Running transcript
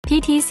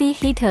PTC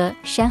Heater,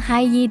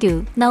 Shanghai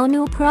Yidu, no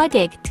new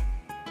product.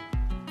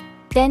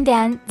 Then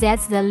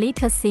that's the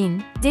little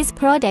thing. This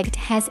product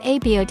has a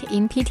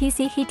built-in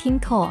PTC heating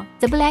core.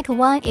 The black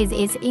one is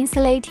its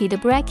insulated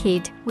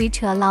bracket,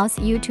 which allows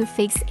you to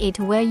fix it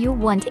where you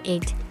want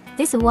it.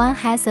 This one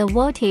has a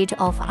voltage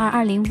of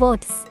 220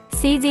 volts.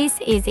 See, this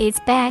is its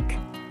back,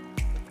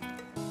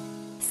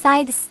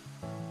 sides,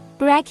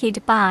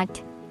 bracket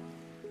butt,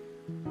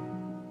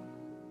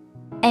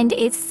 and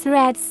its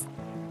threads.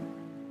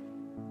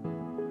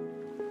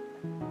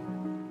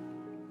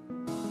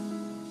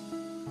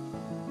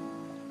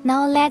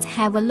 Now let's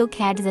have a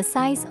look at the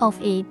size of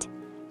it.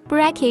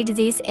 Bracket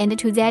this end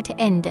to that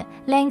end,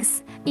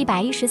 length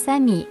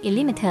 113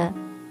 mm.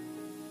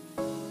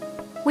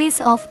 Width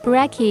of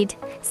bracket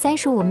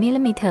 35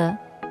 mm.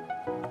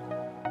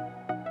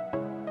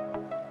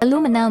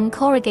 Aluminum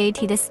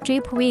corrugated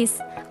strip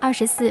width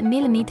 24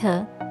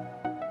 mm.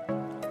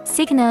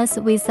 Thickness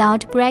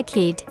without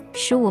bracket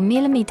 15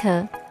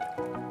 mm.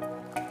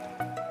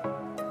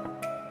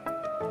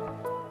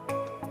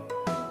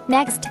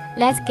 Next,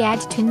 let's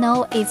get to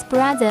know its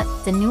brother,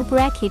 the new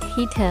bracket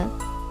heater.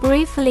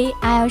 Briefly,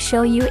 I'll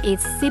show you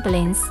its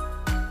siblings.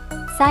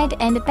 Side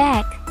and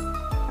back.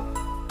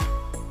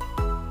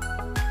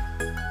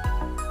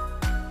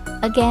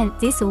 Again,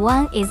 this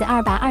one is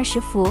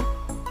 220 伏.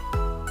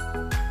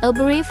 A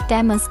brief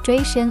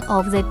demonstration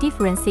of the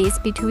differences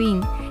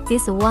between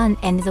this one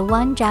and the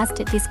one just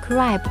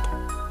described.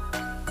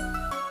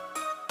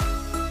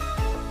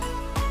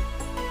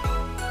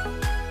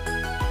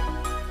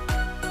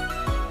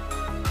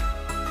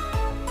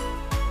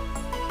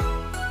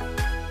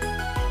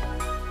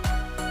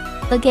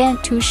 Again,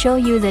 to show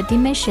you the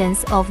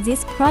dimensions of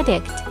this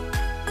product.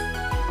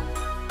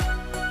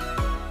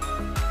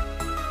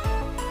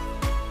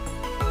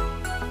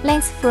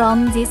 Length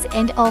from this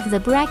end of the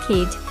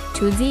bracket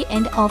to the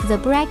end of the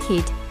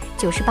bracket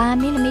 98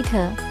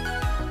 mm.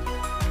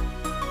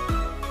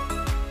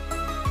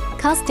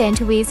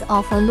 Constant width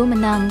of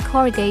aluminum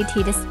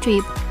corrugated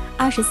strip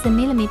 24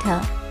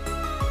 mm.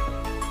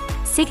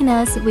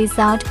 Thickness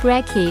without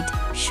bracket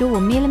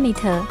 15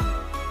 mm.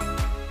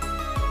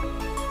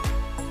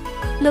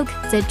 Look,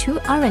 the two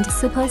aren't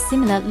super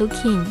similar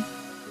looking.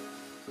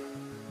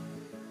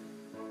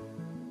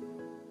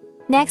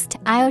 Next,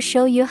 I'll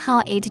show you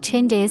how it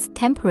changes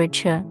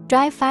temperature,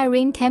 dry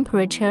firing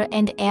temperature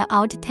and air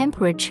out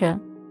temperature.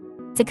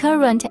 The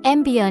current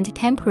ambient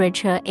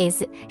temperature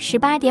is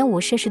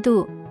 18.5 摄氏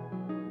度.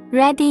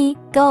 Ready,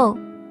 go!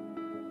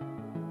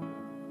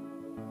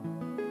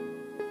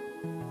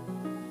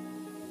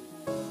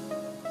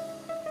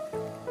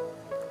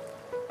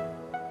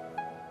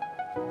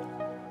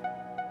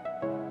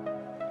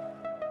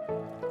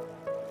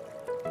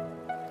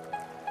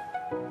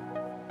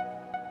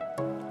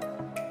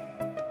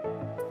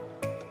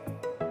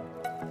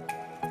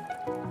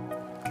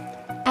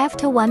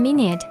 After 1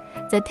 minute,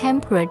 the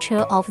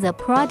temperature of the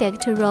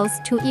product rose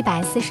to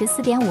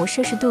 144.5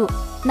 摄氏度.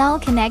 Now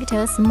connect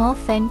a small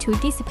fan to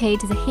dissipate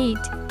the heat.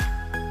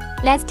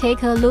 Let's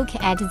take a look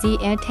at the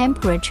air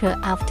temperature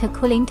after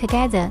cooling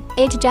together.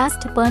 It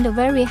just burned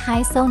very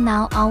high, so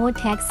now our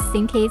techs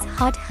think it's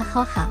hot.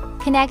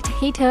 Connect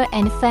heater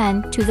and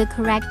fan to the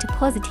correct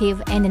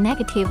positive and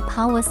negative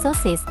power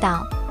sources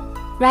now.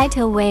 Right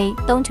away,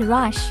 don't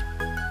rush.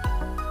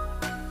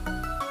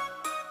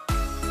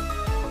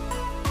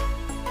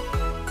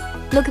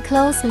 Look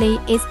closely,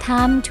 it's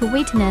time to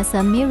witness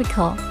a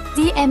miracle.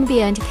 The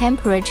ambient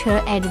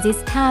temperature at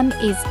this time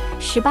is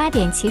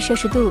 18.7 摄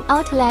氏度.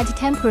 Outlet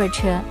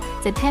temperature,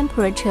 the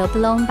temperature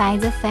blown by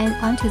the fan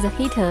onto the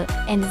heater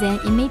and then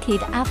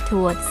emitted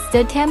afterwards.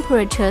 The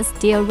temperature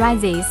still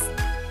rises.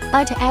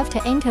 But after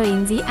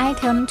entering the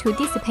item to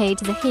dissipate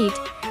the heat,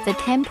 the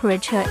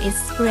temperature is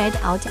spread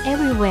out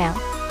everywhere.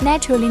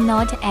 Naturally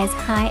not as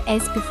high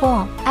as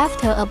before.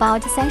 After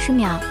about 30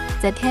 秒,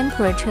 the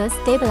temperature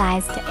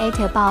stabilized at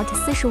about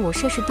 45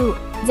 摄氏度.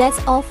 That's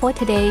all for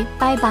today.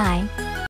 Bye bye.